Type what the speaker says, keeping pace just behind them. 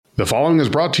The following is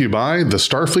brought to you by the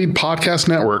Starfleet Podcast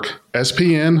Network,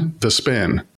 SPN The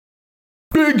Spin.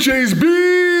 Big J's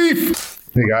Beef!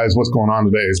 Hey guys, what's going on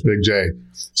today? It's Big J.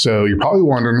 So you're probably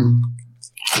wondering,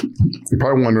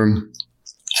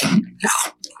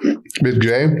 Big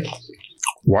J,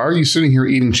 why are you sitting here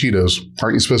eating Cheetos?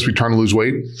 Aren't you supposed to be trying to lose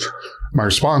weight? My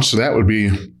response to that would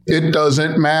be, it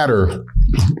doesn't matter.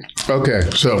 Okay,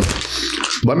 so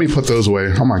let me put those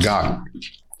away. Oh my God.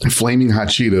 Flaming hot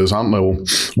Cheetos. I don't know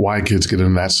why kids get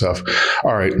into that stuff.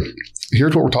 All right,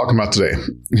 here's what we're talking about today.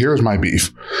 Here's my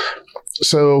beef.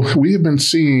 So we have been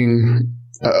seeing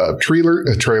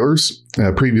trailers,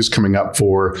 previews coming up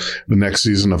for the next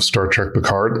season of Star Trek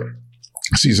Picard,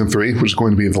 season 3, which is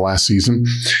going to be the last season.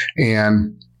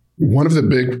 And one of the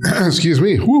big,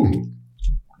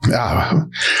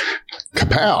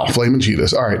 kapow, flaming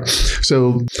Cheetos. All right.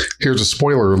 So here's a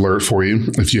spoiler alert for you.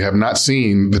 If you have not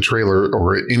seen the trailer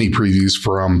or any previews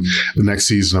from the next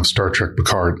season of Star Trek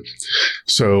Picard.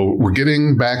 So we're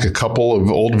getting back a couple of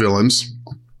old villains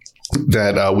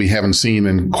that we haven't seen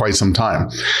in quite some time.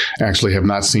 Actually have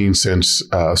not seen since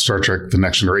Star Trek The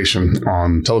Next Generation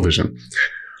on television.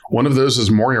 One of those is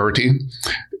Moriarty,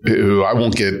 who I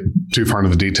won't get too far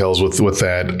into the details with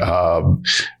that.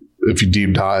 If you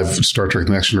deep dive Star Trek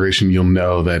The Next Generation, you'll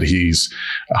know that he's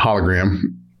a hologram.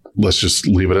 Let's just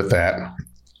leave it at that.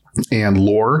 And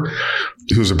Lore,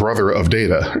 who's a brother of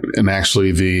Data, and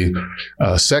actually the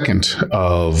second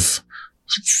of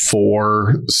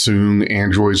 4 soon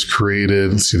androids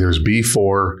created. Let's see, there's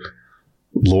B4,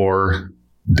 Lore,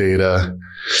 Data.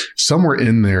 Somewhere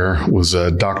in there was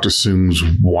Dr. Soong's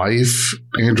wife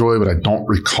android, but I don't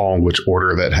recall which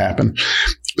order that happened.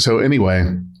 So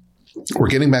anyway, we're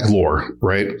getting back Lore,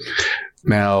 right?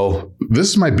 Now, this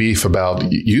is my beef about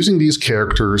using these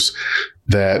characters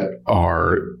that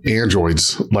are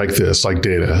androids like this, like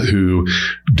Data, who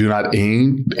do not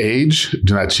age,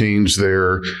 do not change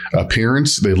their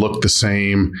appearance. They look the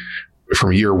same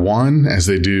from year 1 as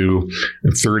they do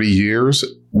in 30 years.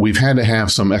 We've had to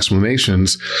have some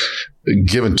explanations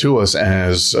given to us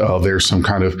as there's some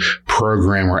kind of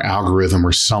program or algorithm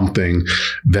or something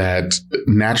that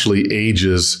naturally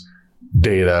ages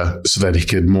Data so that he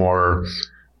could more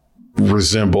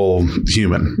resemble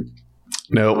human.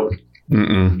 Nope.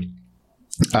 I'm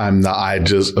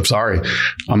sorry.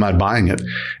 I'm not buying it.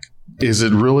 Is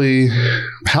it really,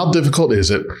 how difficult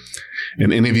is it?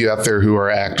 And any of you out there who are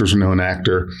actors or know an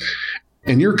actor,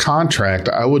 in your contract,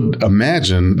 I would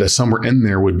imagine that somewhere in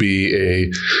there would be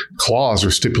a clause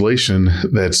or stipulation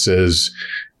that says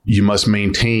you must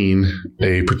maintain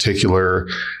a particular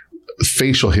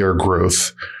facial hair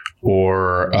growth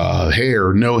or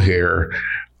hair, no hair,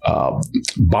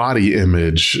 body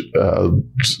image,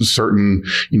 certain,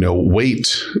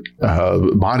 weight,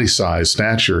 body size,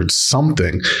 stature,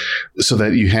 something, so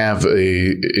that you have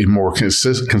a more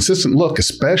consistent look,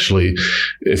 especially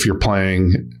if you're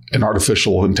playing an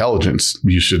artificial intelligence.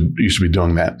 You should be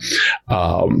doing that.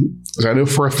 I know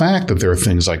for a fact that there are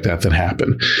things like that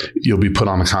happen. You'll be put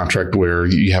on a contract where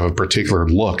you have a particular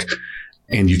look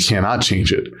and you cannot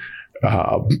change it.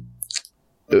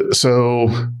 So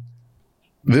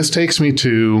this takes me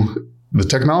to the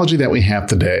technology that we have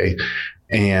today,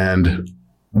 and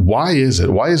why is it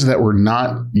that we're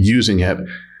not using it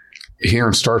here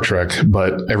in Star Trek,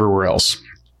 but everywhere else?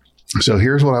 So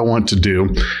here's what I want to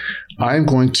do. I'm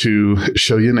going to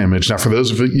show you an image. Now, for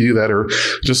those of you that are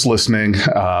just listening,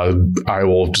 I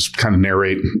will just kind of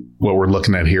narrate what we're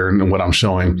looking at here and what I'm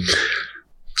showing.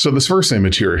 So this first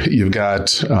image here, you've got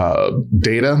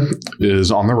Data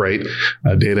is on the right.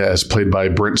 Data as played by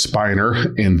Brent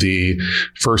Spiner in the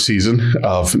first season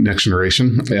of Next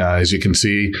Generation. As you can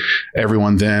see,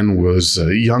 everyone then was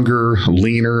younger,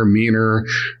 leaner, meaner,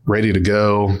 ready to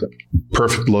go.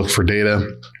 Perfect look for Data.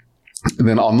 And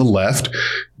then on the left,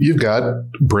 you've got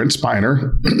Brent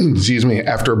Spiner,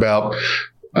 after about,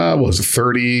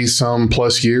 30 some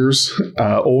plus years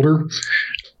older,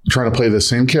 trying to play the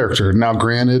same character. Now,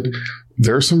 granted,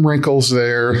 there's some wrinkles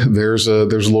there. There's a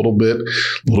little bit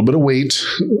of weight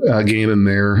gain in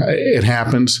there. It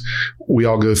happens. We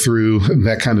all go through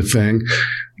that kind of thing.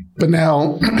 But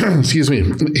now,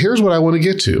 here's what I want to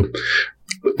get to.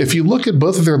 If you look at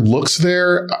both of their looks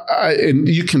there, and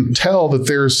you can tell that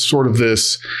there's sort of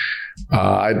this,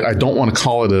 I don't want to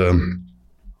call it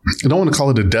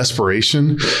a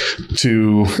desperation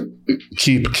to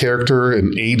keep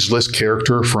an ageless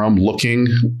character from looking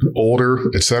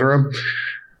older, etc.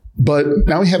 But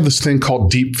now we have this thing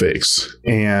called deepfakes.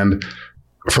 And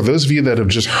for those of you that have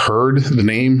just heard the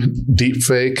name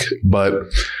deepfake, but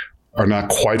are not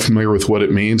quite familiar with what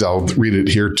it means, I'll read it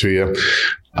here to you.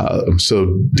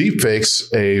 So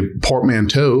deepfakes, a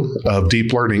portmanteau of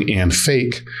deep learning and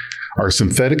fake, are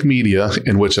synthetic media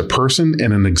in which a person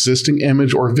in an existing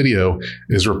image or video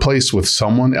is replaced with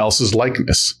someone else's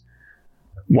likeness.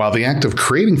 While the act of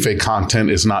creating fake content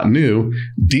is not new,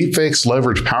 deepfakes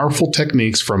leverage powerful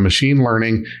techniques from machine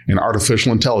learning and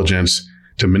artificial intelligence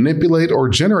to manipulate or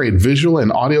generate visual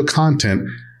and audio content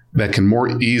that can more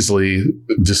easily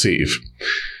deceive.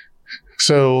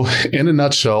 So, in a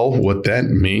nutshell, what that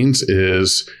means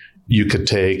is you could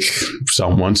take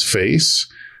someone's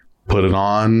face, put it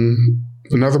on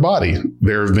another body.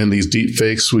 There have been these deep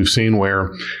fakes we've seen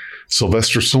where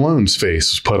Sylvester Stallone's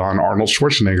face was put on Arnold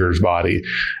Schwarzenegger's body,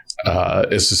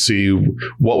 is to see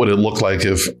what would it look like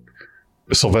if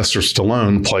Sylvester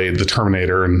Stallone played the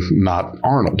Terminator and not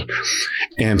Arnold.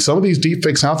 And some of these deep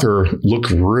fakes out there look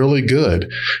really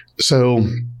good. So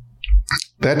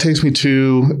that takes me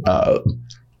to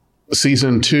the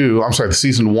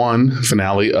season 1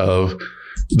 finale of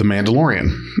The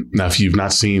Mandalorian. Now, if you've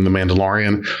not seen The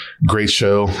Mandalorian, great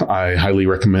show. I highly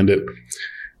recommend it.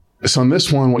 So in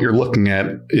this one, what you're looking at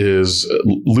is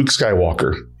Luke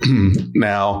Skywalker.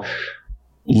 Now,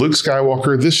 Luke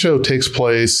Skywalker, this show takes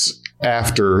place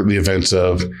after the events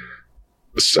of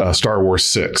Star Wars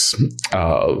 6,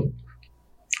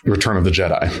 Return of the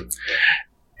Jedi.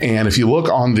 And if you look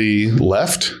on the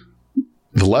left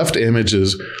image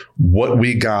is what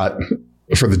we got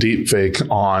for the deep fake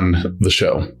on the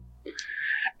show.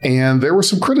 And there was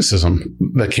some criticism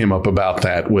that came up about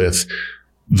that with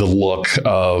the look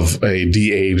of a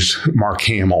de-aged Mark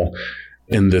Hamill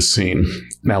in this scene.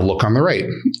 Now look on the right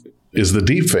is the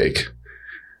deep fake.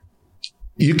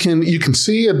 You can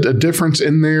see a difference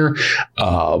in there,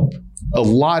 a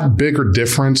lot bigger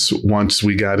difference once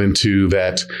we got into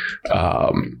that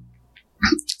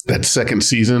second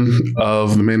season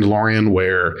of The Mandalorian,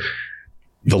 where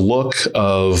the look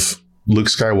of Luke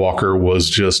Skywalker was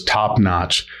just top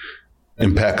notch,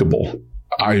 impeccable.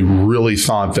 I really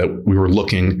thought that we were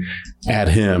looking at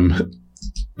him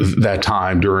that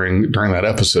time during that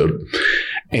episode.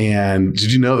 And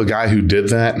did you know the guy who did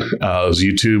that, was a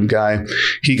YouTube guy?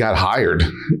 He got hired.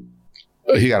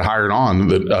 He got hired on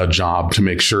the job to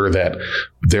make sure that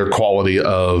their quality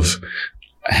of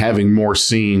having more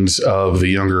scenes of the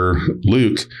younger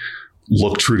Luke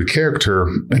looked true to character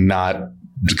and not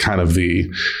kind of the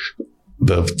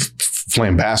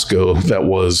flambasco that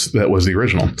was the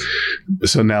original.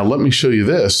 So now let me show you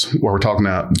this, where we're talking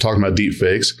about deep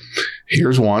fakes.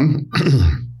 Here's one.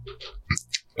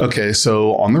 Okay,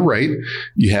 so on the right,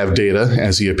 you have Data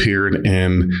as he appeared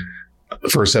in the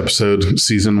first episode,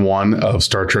 season 1 of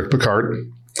Star Trek Picard.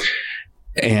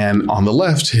 And on the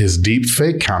left, his deep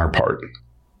fake counterpart,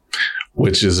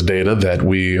 which is Data that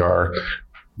we are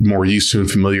more used to and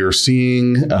familiar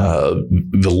seeing.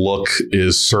 The look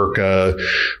is circa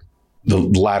the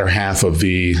latter half of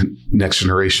the Next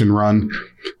Generation run.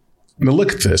 Now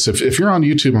look at this. If you're on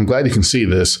YouTube, I'm glad you can see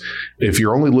this. If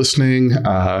you're only listening,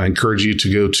 I encourage you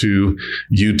to go to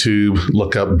YouTube,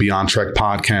 look up Beyond Trek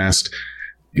Podcast.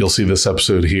 You'll see this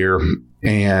episode here.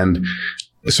 And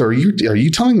so are you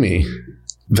telling me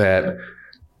that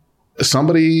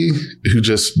somebody who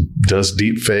just does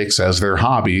deep fakes as their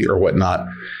hobby or whatnot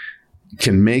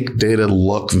can make Data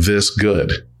look this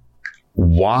good?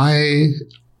 Why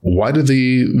do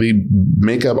the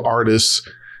makeup artists,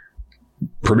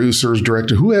 producers,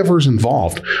 director, whoever's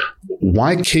involved,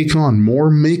 why cake on more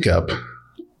makeup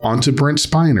onto Brent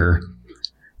Spiner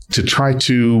to try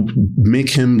to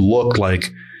make him look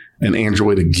like an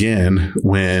android again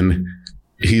when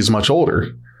he's much older?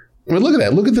 I mean, look at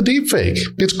that. Look at the deep fake.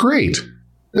 It's great.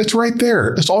 It's right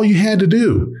there. That's all you had to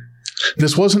do.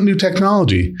 This wasn't new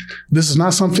technology. This is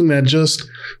not something that just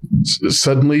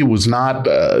suddenly was not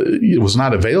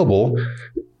available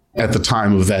at the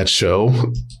time of that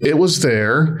show. It was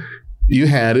there. You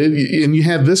had it, and you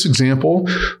had this example.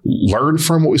 Learn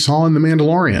from what we saw in The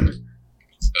Mandalorian.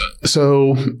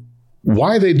 So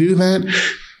why they do that?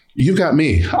 You've got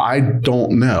me. I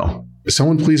don't know.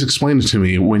 Someone please explain it to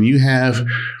me. When you have,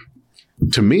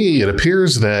 to me, it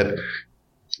appears that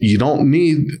you don't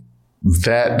need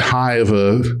that high of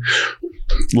a.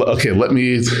 Okay, let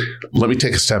me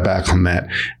take a step back on that.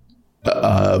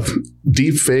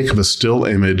 Deep fake of a still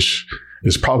image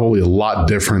is probably a lot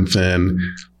different than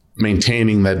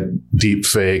maintaining that deep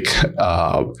fake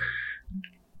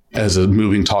as a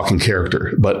moving, talking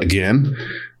character. But again,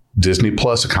 Disney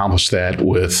Plus accomplished that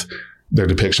with their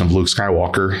depiction of Luke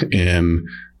Skywalker in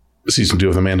season 2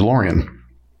 of The Mandalorian.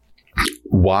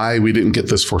 Why we didn't get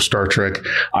this for Star Trek,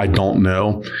 I don't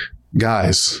know.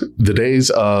 Guys, the days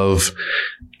of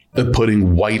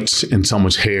putting white in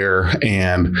someone's hair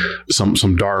and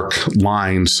some dark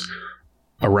lines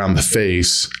around the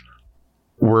face.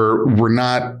 We're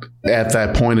not at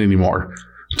that point anymore.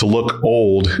 To look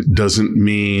old doesn't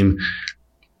mean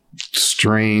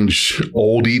strange,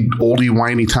 oldie,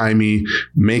 whiny-timey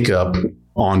makeup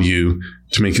on you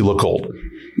to make you look old.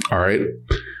 All right?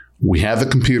 We have the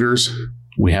computers.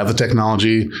 We have the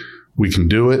technology. We can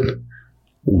do it.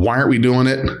 Why aren't we doing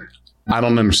it? I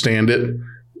don't understand it.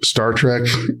 Star Trek,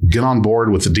 get on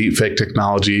board with the deep fake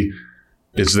technology.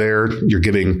 It's there. You're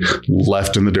getting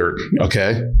left in the dirt.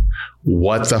 Okay?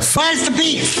 What the Where's the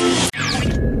beef?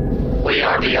 We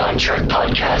are Beyond Trek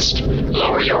Podcast.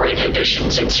 Lower your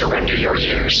inhibitions and surrender your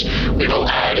years. We will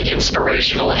add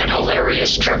inspirational and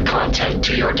hilarious Trek content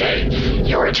to your day.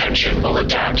 Your attention will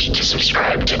adapt to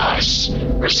subscribe to us.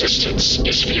 Resistance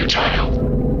is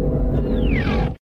futile.